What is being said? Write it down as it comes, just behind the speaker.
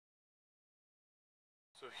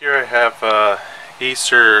So here I have a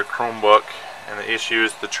Acer Chromebook, and the issue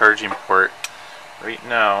is the charging port. Right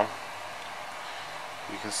now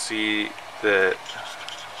you can see that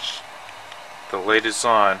the light is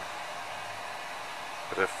on,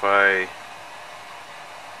 but if I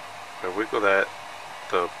wiggle that,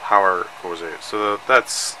 the power goes out. So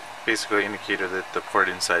that's basically an indicator that the port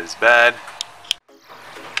inside is bad.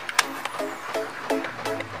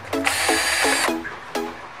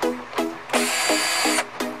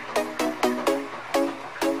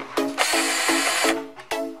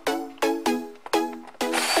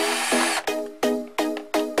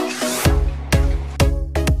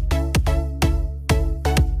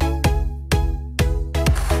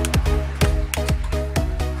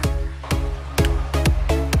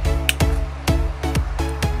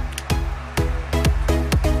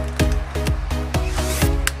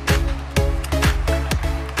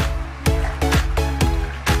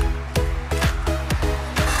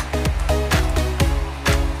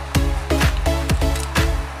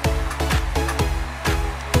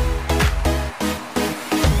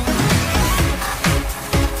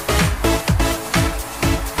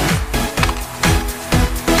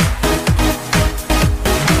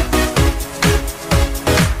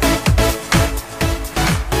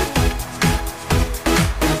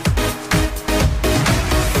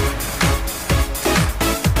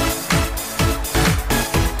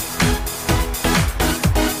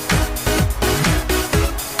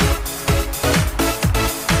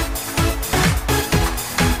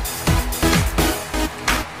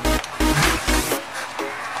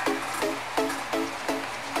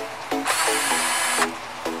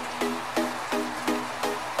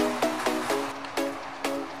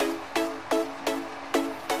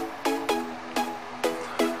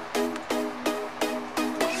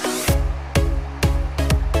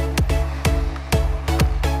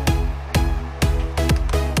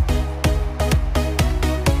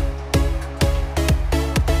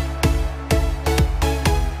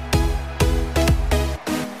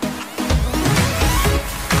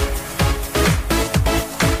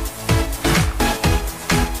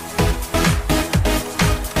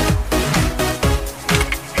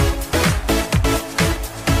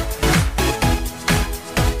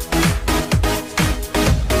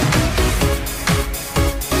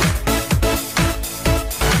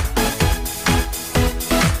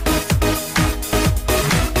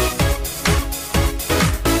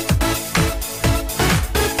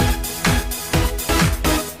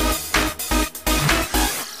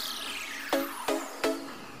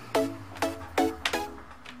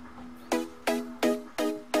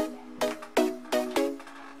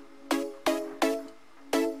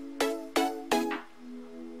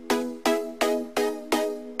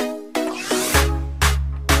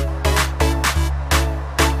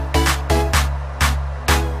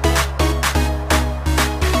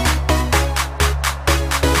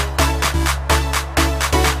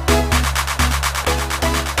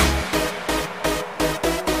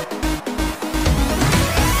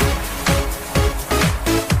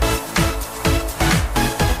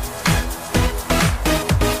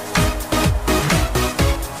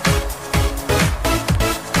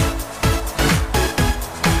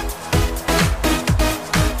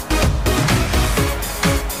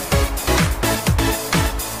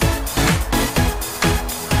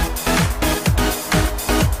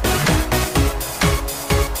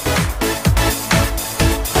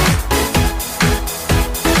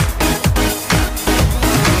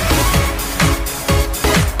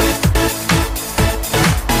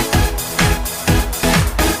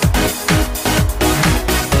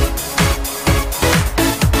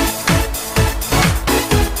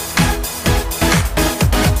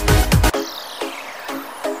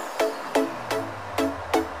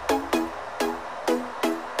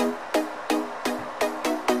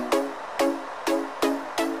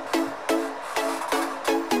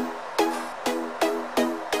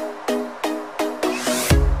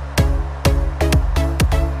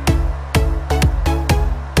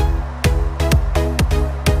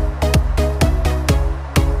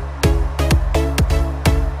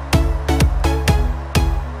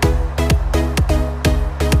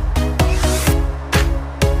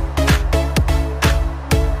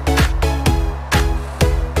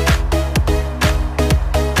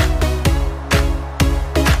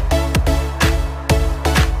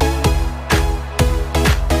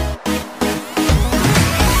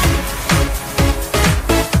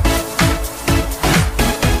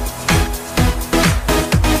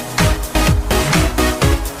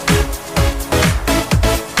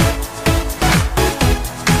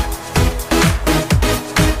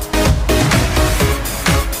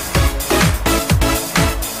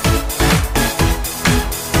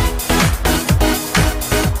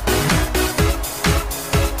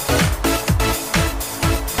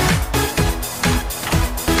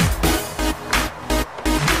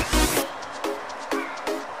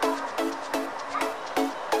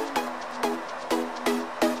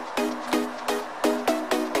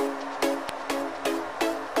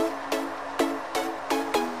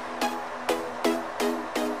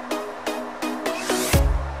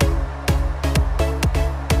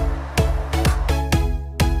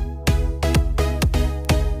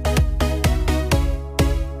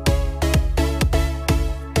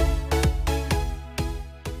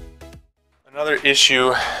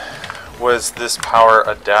 issue was this power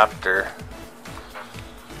adapter.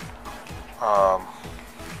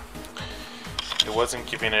 It wasn't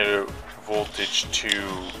giving it a voltage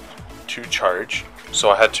to charge, so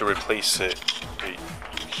I had to replace it right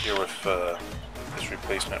here with this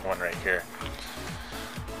replacement one right here.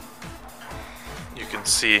 You can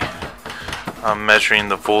see I'm measuring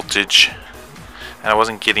the voltage, and I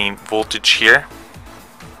wasn't getting voltage here.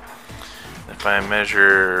 If I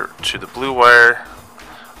measure to the blue wire,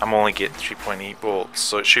 I'm only getting 3.8 volts,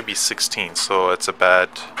 so it should be 16, so it's a bad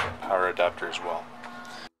power adapter as well.